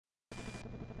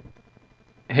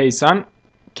Hejsan,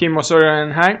 Kim och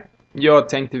Sören här. Jag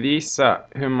tänkte visa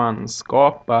hur man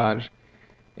skapar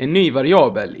en ny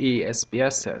variabel i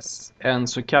SPSS. En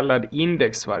så kallad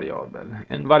indexvariabel.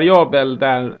 En variabel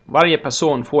där varje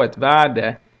person får ett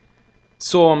värde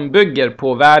som bygger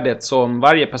på värdet som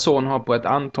varje person har på ett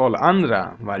antal andra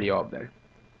variabler.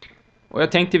 Och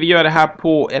jag tänkte vi gör det här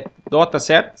på ett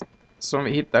dataset som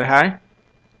vi hittar här.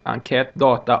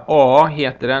 Enkätdata A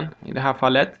heter den i det här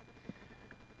fallet.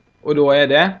 Och då är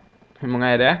det, hur många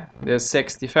är det? Det är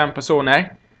 65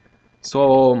 personer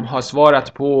som har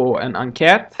svarat på en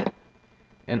enkät.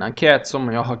 En enkät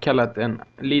som jag har kallat en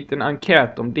liten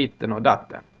enkät om ditten och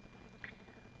datten.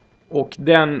 Och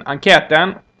den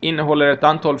enkäten innehåller ett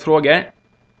antal frågor.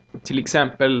 Till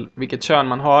exempel vilket kön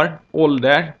man har,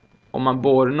 ålder, om man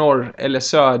bor norr eller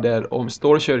söder om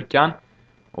Storkyrkan,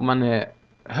 om man är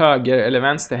höger eller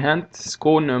vänsterhänt,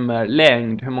 skonummer,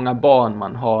 längd, hur många barn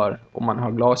man har, om man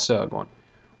har glasögon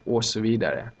och så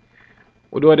vidare.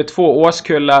 Och då är det 2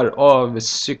 årskullar av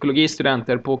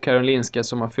psykologistudenter på Karolinska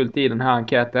som har fyllt i den här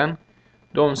enkäten.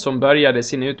 De som började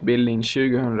sin utbildning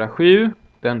 2007,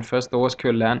 den första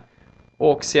årskullen,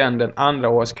 och sen den andra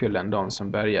årskullen, de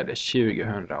som började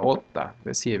 2008.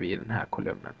 Det ser vi i den här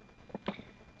kolumnen.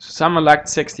 Så sammanlagt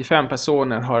 65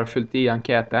 personer har fyllt i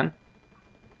enkäten.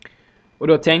 Och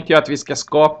då tänkte jag att vi ska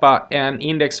skapa en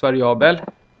indexvariabel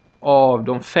av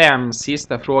de 5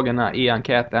 sista frågorna i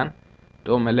enkäten.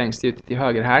 De är längst ut till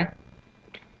höger här.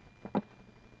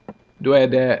 Då är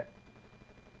det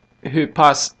hur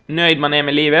pass nöjd man är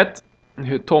med livet,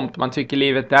 hur tomt man tycker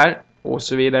livet är och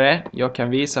så vidare. Jag kan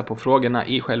visa på frågorna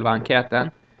i själva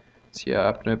enkäten. Så jag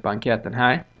öppnar upp enkäten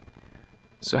här.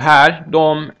 Så här,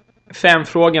 de 5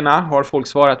 frågorna har folk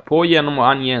svarat på genom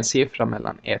att ange en siffra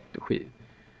mellan 1 och 7.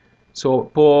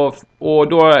 Och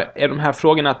då är de här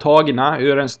frågorna tagna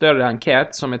ur en större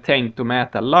enkät som är tänkt att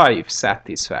mäta life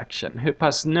satisfaction. Hur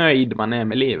pass nöjd man är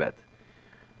med livet.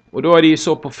 Och då är det ju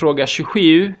så på fråga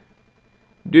 27.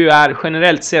 Du är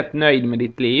generellt sett nöjd med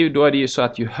ditt liv. Då är det ju så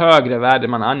att ju högre värde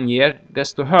man anger,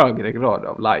 desto högre grad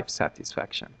av life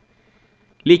satisfaction.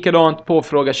 Likadant på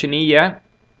fråga 29.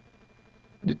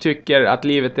 Du tycker att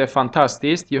livet är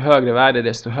fantastiskt. Ju högre värde,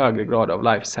 desto högre grad av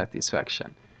life satisfaction.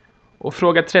 Och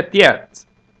fråga 31,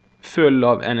 full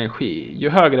av energi. Ju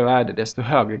högre värde, desto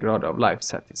högre grad av life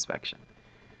satisfaction.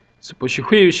 Så på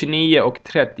 27, 29 och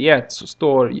 31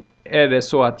 så är det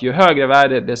så att ju högre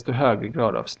värde, desto högre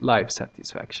grad av life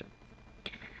satisfaction.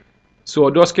 Så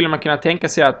då skulle man kunna tänka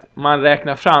sig att man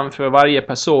räknar fram för varje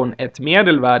person ett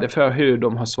medelvärde för hur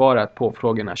de har svarat på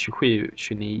frågorna 27,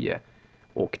 29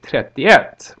 och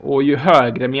 31. Och ju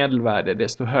högre medelvärde,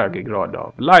 desto högre grad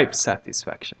av life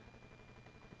satisfaction.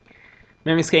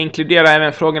 Men vi ska inkludera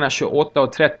även frågorna 28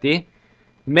 och 30.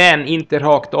 Men inte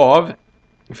rakt av.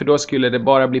 För då skulle det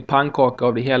bara bli pannkaka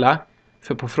av det hela.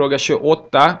 För på fråga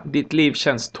 28, ditt liv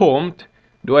känns tomt.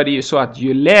 Då är det ju så att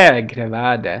ju lägre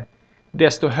värde,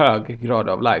 desto högre grad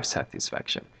av life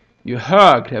satisfaction. Ju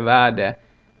högre värde,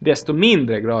 desto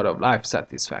mindre grad av life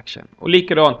satisfaction. Och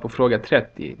likadant på fråga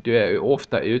 30, du är ju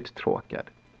ofta uttråkad.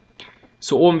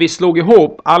 Så om vi slog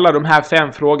ihop alla de här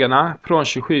 5 frågorna från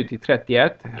 27 till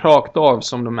 31 rakt av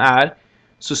som de är,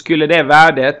 så skulle det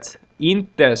värdet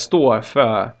inte stå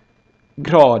för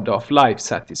grad of life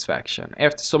satisfaction.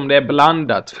 Eftersom det är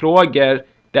blandat frågor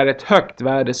där ett högt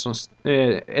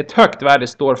värde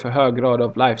står för hög grad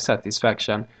of life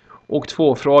satisfaction och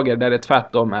 2 frågor där det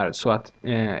tvärtom är så att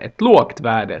ett lågt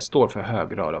värde står för hög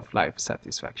grad of life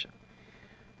satisfaction.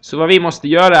 Så vad vi måste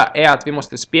göra är att vi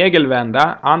måste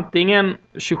spegelvända antingen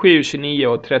 27, 29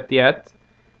 och 31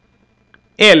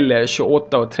 eller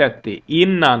 28 och 30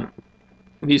 innan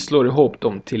vi slår ihop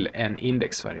dem till en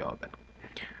indexvariabel.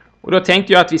 Och då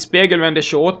tänkte jag att vi spegelvänder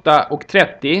 28 och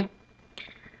 30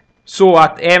 så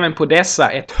att även på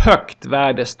dessa ett högt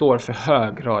värde står för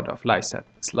hög grad av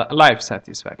life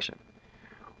satisfaction.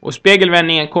 Och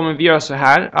spegelvändningen kommer vi göra så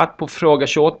här att på fråga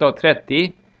 28 och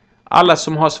 30 alla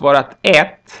som har svarat 1,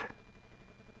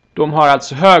 de har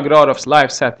alltså hög grad av life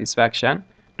satisfaction.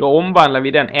 Då omvandlar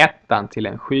vi den 1 till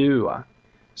en 7.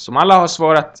 Som alla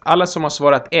som har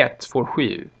svarat 1 får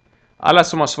 7. Alla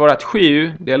som har svarat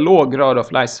 7, det är låg grad av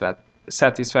life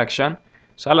satisfaction.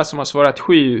 Så alla som har svarat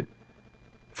 7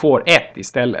 får 1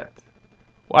 istället.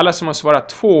 Och alla som har svarat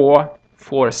 2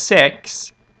 får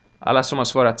 6. Alla som har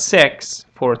svarat 6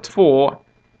 får 2.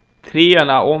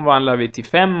 3:orna omvandlar vi till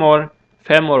 5:or.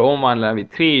 5:or omvandlar vi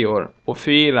 3:or. Och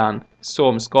 4:an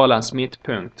som skalans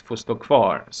mittpunkt får stå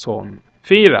kvar som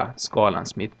 4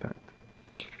 skalans mittpunkt.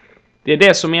 Det är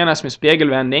det som menas med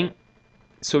spegelvändning.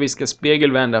 Så vi ska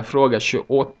spegelvända fråga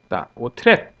 28 och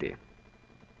 30.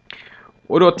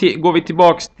 Och då går vi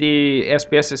tillbaks till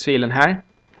SPSS-filen här.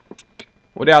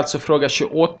 Och det är alltså fråga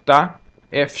 28,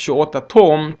 F28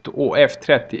 tomt och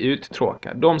F30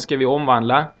 uttråkad. De ska vi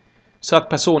omvandla. Så att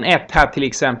person 1 här till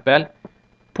exempel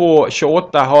på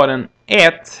 28 har en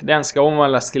 1, den ska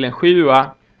omvandlas till en 7.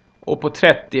 Och på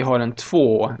 30 har en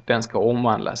 2, den ska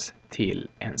omvandlas till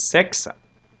en 6.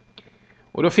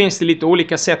 Och då finns det lite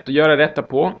olika sätt att göra detta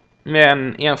på.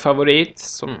 Men en favorit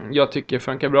som jag tycker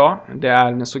funkar bra, det är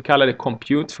den så kallade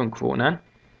compute-funktionen.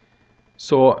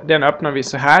 Så den öppnar vi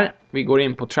så här. Vi går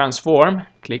in på transform,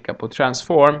 klickar på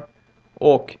transform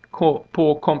och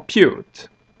på compute.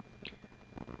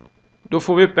 Då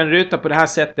får vi upp en ruta på det här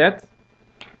sättet.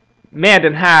 Med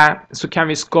den här så kan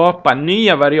vi skapa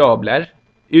nya variabler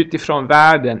utifrån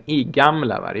värden i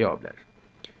gamla variabler.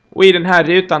 Och i den här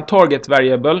rutan target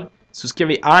variable så ska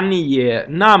vi ange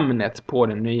namnet på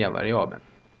den nya variabeln.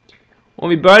 Om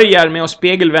vi börjar med att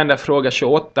spegelvända fråga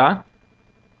 28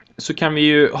 så kan vi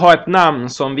ju ha ett namn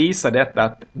som visar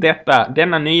att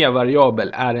denna nya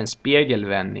variabel är en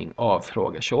spegelvändning av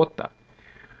fråga 28.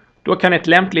 Då kan ett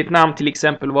lämpligt namn till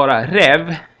exempel vara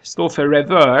rev, står för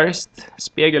reversed,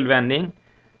 spegelvändning.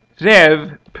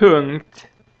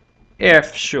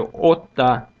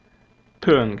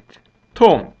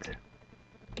 rev.f28.tomt.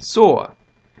 Så,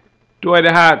 då är det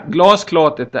här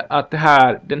glasklart att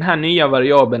den här nya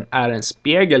variabeln är en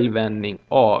spegelvändning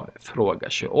av fråga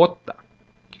 28.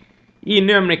 I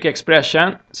numeric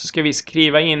expression så ska vi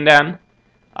skriva in den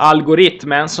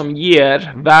algoritmen som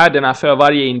ger värdena för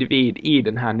varje individ i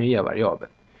den här nya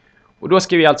variabeln. Och då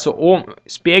ska vi alltså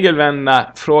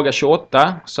spegelvända fråga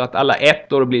 28 så att alla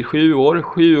 1 år blir 7 år,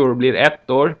 7 år blir 1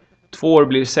 år, 2 år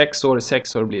blir 6 år,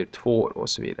 6 år blir 2 år och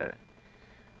så vidare.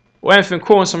 Och en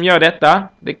funktion som gör detta,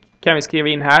 det kan vi skriva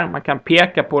in här. Man kan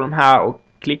peka på de här och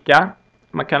klicka.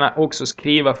 Man kan också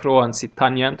skriva från sitt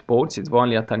tangentbord, sitt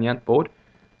vanliga tangentbord.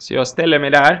 Så jag ställer mig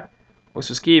där och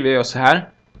så skriver jag så här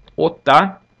 8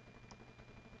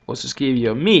 och så skriver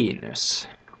jag minus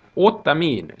 8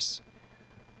 minus.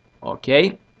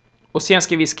 Okej. Och sen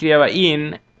ska vi skriva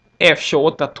in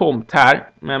F28 tomt här,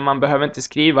 men man behöver inte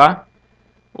skriva.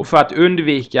 Och för att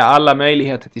undvika alla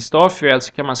möjligheter till stavfel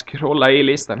så kan man scrolla i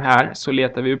listan här, så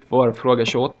letar vi upp vår fråga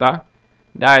 28.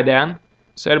 Där är den.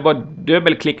 Så är det bara att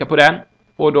dubbelklicka på den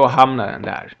och då hamnar den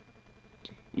där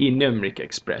i numeric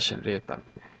expression-rutan.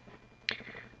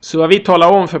 Så vad vi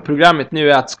talar om för programmet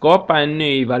nu är att skapa en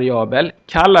ny variabel,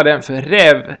 kalla den för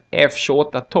rev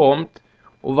f28 tomt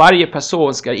och varje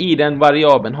person ska i den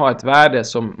variabeln ha ett värde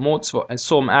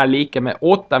som är lika med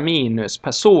 8 minus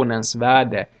personens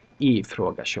värde i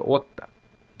fråga 28.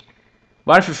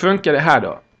 Varför funkar det här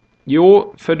då?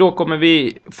 Jo, för då kommer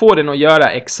vi få den att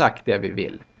göra exakt det vi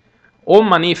vill. Om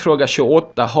man i fråga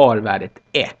 28 har värdet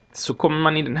 1 så kommer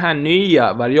man i den här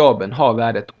nya variabeln ha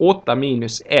värdet 8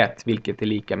 minus 1 vilket är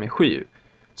lika med 7.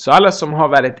 Så alla som har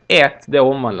värdet 1 det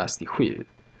omvandlas till 7.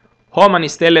 Har man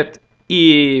istället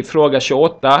i fråga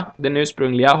 28, den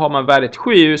ursprungliga, har man värdet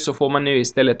 7 så får man nu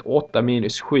istället 8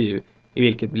 minus 7 i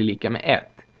vilket blir lika med 1.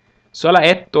 Så alla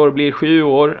 1 år blir 7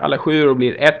 år, alla 7 år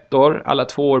blir 1 år, alla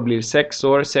 2 år blir 6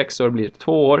 år, 6 år blir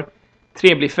 2 år,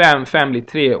 3 blir 5, 5 blir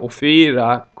 3 och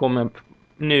 4 kommer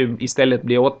nu istället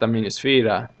bli 8 minus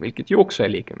 4, vilket ju också är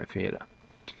lika med 4.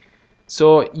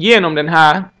 Så genom den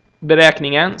här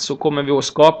beräkningen så kommer vi att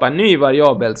skapa en ny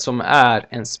variabel som är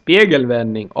en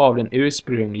spegelvändning av den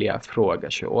ursprungliga fråga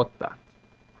 28.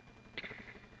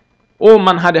 Om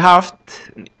man hade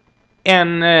haft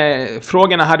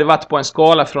frågorna hade varit på en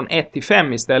skala från 1 till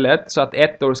 5 istället, så att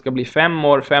 1 år ska bli 5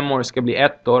 år, 5 år ska bli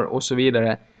 1 år och så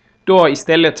vidare. Då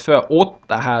istället för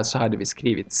 8 här så hade vi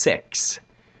skrivit 6.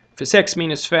 För 6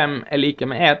 minus 5 är lika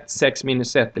med 1, 6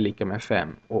 minus 1 är lika med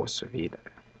 5 och så vidare.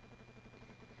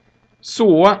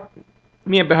 Så,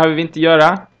 mer behöver vi inte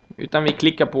göra, utan vi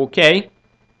klickar på OK.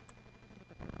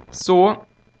 Så,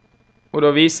 och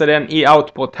då visar den i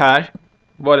output här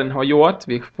vad den har gjort.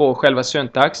 Vi får själva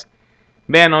syntax.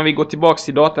 Men om vi går tillbaka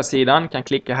till datasidan, kan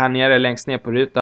klicka här nere längst ner på rutan.